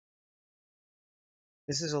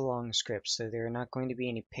This is a long script, so there are not going to be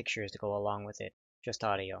any pictures to go along with it, just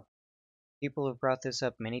audio. People have brought this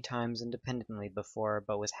up many times independently before,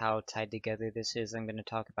 but with how tied together this is, I'm going to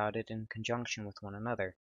talk about it in conjunction with one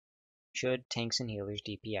another. Should tanks and healers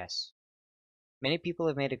DPS? Many people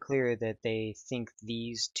have made it clear that they think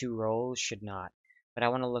these two roles should not, but I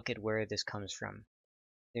want to look at where this comes from.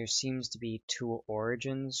 There seems to be two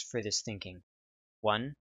origins for this thinking.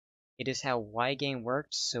 One, it is how Y game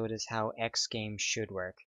worked, so it is how X game should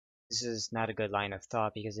work. This is not a good line of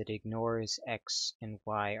thought because it ignores X and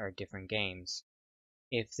Y are different games.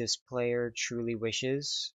 If this player truly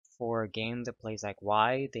wishes for a game that plays like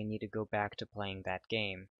Y, they need to go back to playing that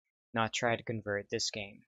game, not try to convert this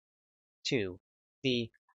game. 2. The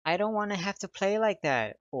I don't want to have to play like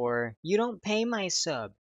that, or you don't pay my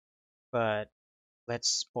sub. But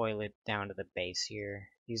let's boil it down to the base here.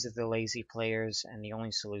 These are the lazy players, and the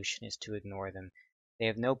only solution is to ignore them. They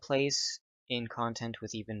have no place in content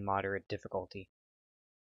with even moderate difficulty.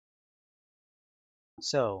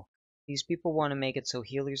 So, these people want to make it so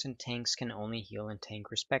healers and tanks can only heal and tank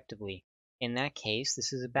respectively. In that case,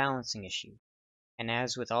 this is a balancing issue. And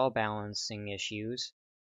as with all balancing issues,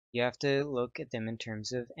 you have to look at them in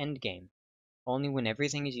terms of endgame. Only when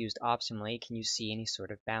everything is used optimally can you see any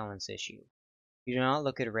sort of balance issue. You do not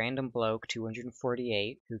look at a random bloke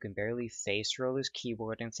 248 who can barely face roll his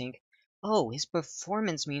keyboard and think, oh, his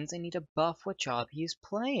performance means I need to buff what job he is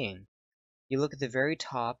playing. You look at the very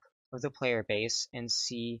top of the player base and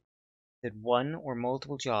see that one or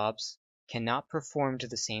multiple jobs cannot perform to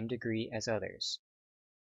the same degree as others.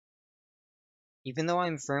 Even though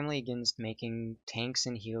I'm firmly against making tanks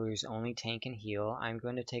and healers only tank and heal, I'm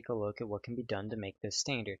going to take a look at what can be done to make this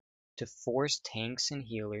standard. To force tanks and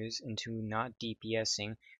healers into not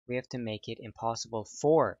DPSing, we have to make it impossible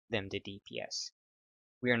for them to DPS.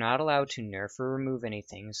 We are not allowed to nerf or remove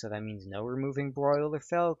anything, so that means no removing Broil or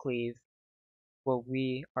Fell Cleave. What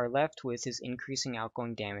we are left with is increasing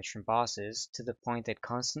outgoing damage from bosses, to the point that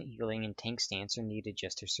constant healing and tank stance are needed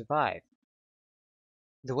just to survive.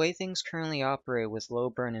 The way things currently operate with low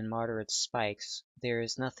burn and moderate spikes, there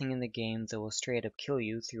is nothing in the game that will straight up kill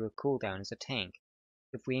you through a cooldown as a tank.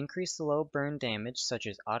 If we increase the low burn damage, such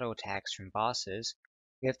as auto attacks from bosses,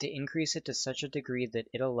 we have to increase it to such a degree that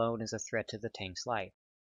it alone is a threat to the tank's life.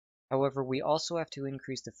 However, we also have to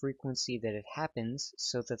increase the frequency that it happens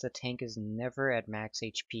so that the tank is never at max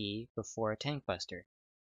HP before a tank buster.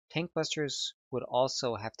 Tank busters would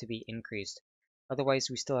also have to be increased, otherwise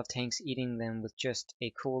we still have tanks eating them with just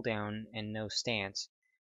a cooldown and no stance,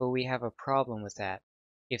 but we have a problem with that.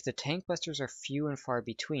 If the tank busters are few and far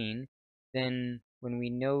between, then when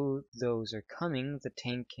we know those are coming, the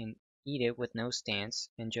tank can eat it with no stance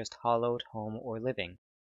and just hollow at home or living.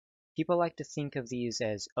 People like to think of these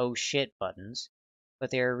as oh shit buttons,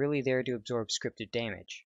 but they are really there to absorb scripted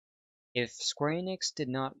damage. If Square Enix did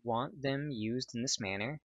not want them used in this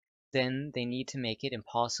manner, then they need to make it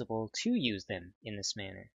impossible to use them in this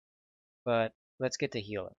manner. But let's get to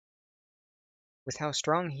healing. With how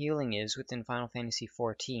strong healing is within Final Fantasy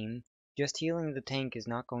XIV, just healing the tank is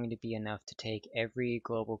not going to be enough to take every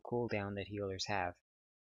global cooldown that healers have.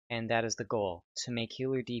 And that is the goal, to make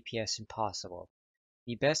healer DPS impossible.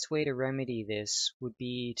 The best way to remedy this would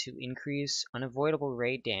be to increase unavoidable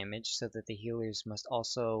raid damage so that the healers must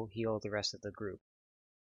also heal the rest of the group.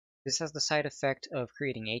 This has the side effect of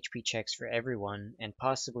creating HP checks for everyone and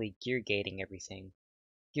possibly gear gating everything.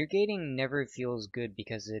 Gear gating never feels good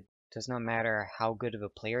because it does not matter how good of a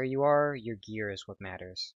player you are, your gear is what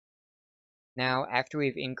matters. Now, after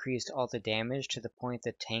we've increased all the damage to the point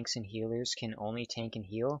that tanks and healers can only tank and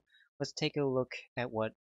heal, let's take a look at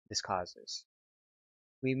what this causes.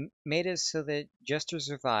 We made it so that just to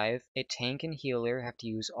survive, a tank and healer have to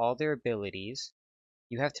use all their abilities.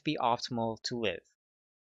 You have to be optimal to live.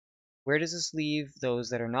 Where does this leave those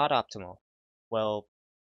that are not optimal? Well,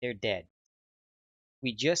 they're dead.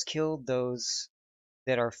 We just killed those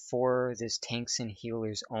that are for this tanks and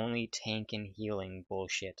healers only tank and healing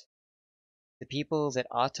bullshit. The people that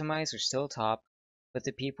optimize are still top, but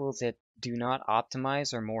the people that do not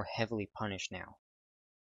optimize are more heavily punished now.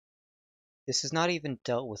 This has not even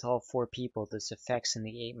dealt with all 4 people this affects in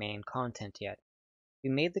the 8-man content yet.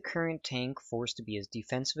 We made the current tank forced to be as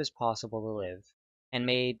defensive as possible to live, and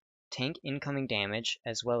made tank incoming damage,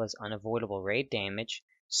 as well as unavoidable raid damage,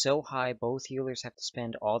 so high both healers have to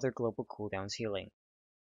spend all their global cooldowns healing.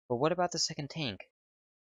 But what about the second tank?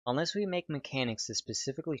 Unless we make mechanics that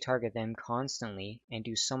specifically target them constantly and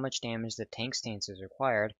do so much damage that tank stance is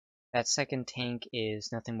required, that second tank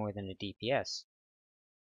is nothing more than a DPS.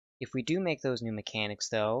 If we do make those new mechanics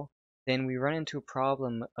though, then we run into a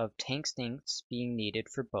problem of tank stance being needed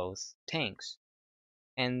for both tanks.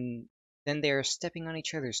 and then they are stepping on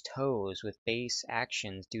each other's toes with base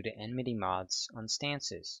actions due to enmity mods on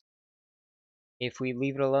stances. If we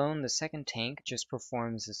leave it alone, the second tank just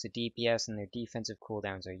performs as a DPS and their defensive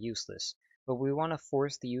cooldowns are useless, but we want to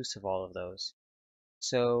force the use of all of those.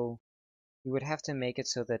 So we would have to make it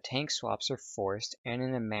so that tank swaps are forced and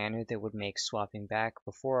in a manner that would make swapping back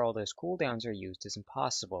before all those cooldowns are used is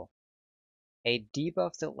impossible. A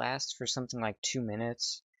debuff that lasts for something like 2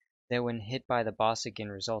 minutes, that when hit by the boss again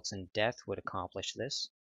results in death would accomplish this.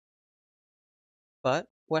 But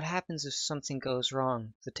what happens if something goes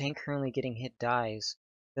wrong? The tank currently getting hit dies.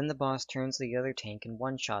 Then the boss turns to the other tank and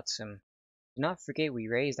one-shots him. Do not forget we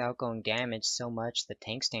raised outgoing damage so much that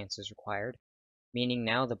tank stance is required, meaning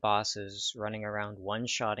now the boss is running around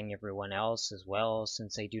one-shotting everyone else as well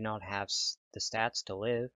since they do not have the stats to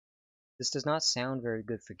live. This does not sound very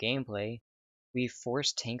good for gameplay. We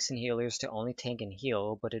force tanks and healers to only tank and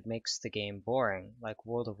heal, but it makes the game boring, like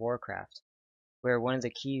World of Warcraft, where one of the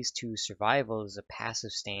keys to survival is a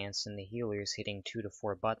passive stance and the healers hitting 2 to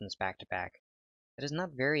 4 buttons back to back. That is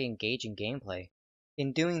not very engaging gameplay.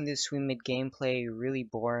 In doing this, we made gameplay really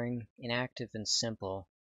boring, inactive, and simple.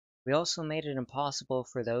 We also made it impossible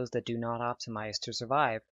for those that do not optimize to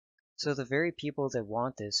survive, so the very people that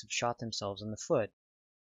want this have shot themselves in the foot.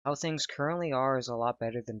 How things currently are is a lot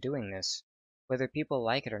better than doing this. Whether people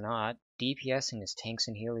like it or not, DPSing as tanks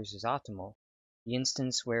and healers is optimal. The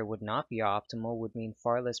instance where it would not be optimal would mean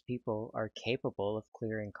far less people are capable of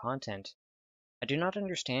clearing content. I do not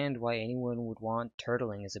understand why anyone would want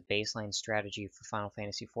turtling as a baseline strategy for Final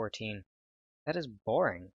Fantasy XIV. That is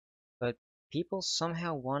boring. But people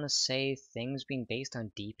somehow want to say things being based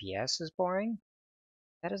on DPS is boring?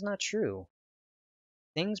 That is not true.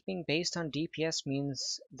 Things being based on DPS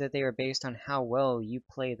means that they are based on how well you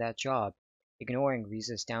play that job, ignoring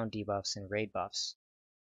resist down debuffs and raid buffs.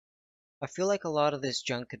 I feel like a lot of this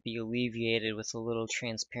junk could be alleviated with a little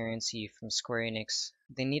transparency from Square Enix.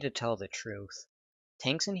 They need to tell the truth.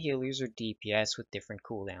 Tanks and healers are DPS with different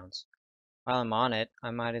cooldowns. While I'm on it,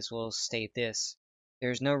 I might as well state this.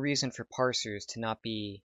 There is no reason for parsers to not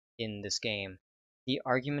be in this game. The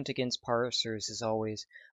argument against parsers is always,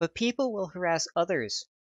 but people will harass others.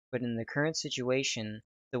 But in the current situation,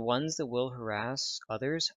 the ones that will harass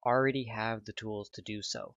others already have the tools to do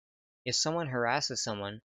so. If someone harasses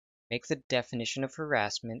someone, make the definition of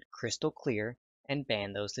harassment crystal clear and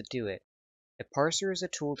ban those that do it. A parser is a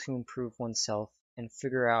tool to improve oneself and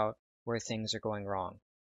figure out where things are going wrong.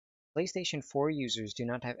 PlayStation 4 users do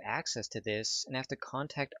not have access to this and have to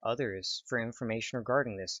contact others for information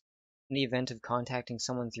regarding this. In the event of contacting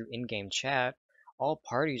someone through in-game chat, all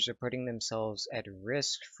parties are putting themselves at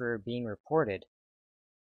risk for being reported.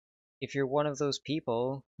 If you're one of those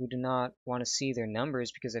people who do not want to see their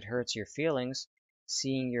numbers because it hurts your feelings,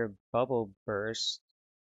 seeing your bubble burst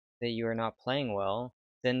that you are not playing well,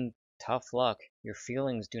 then tough luck, your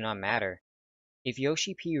feelings do not matter. If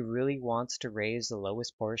Yoshi P really wants to raise the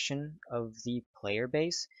lowest portion of the player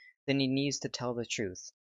base, then he needs to tell the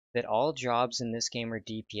truth, that all jobs in this game are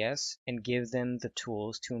DPS, and give them the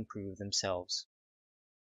tools to improve themselves.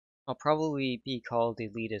 I'll probably be called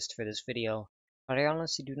elitist for this video, but I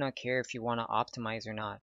honestly do not care if you want to optimize or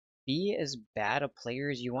not. Be as bad a player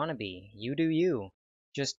as you want to be, you do you.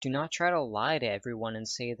 Just do not try to lie to everyone and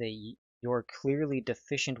say that your clearly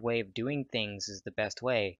deficient way of doing things is the best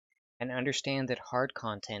way, and understand that hard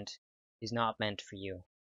content is not meant for you.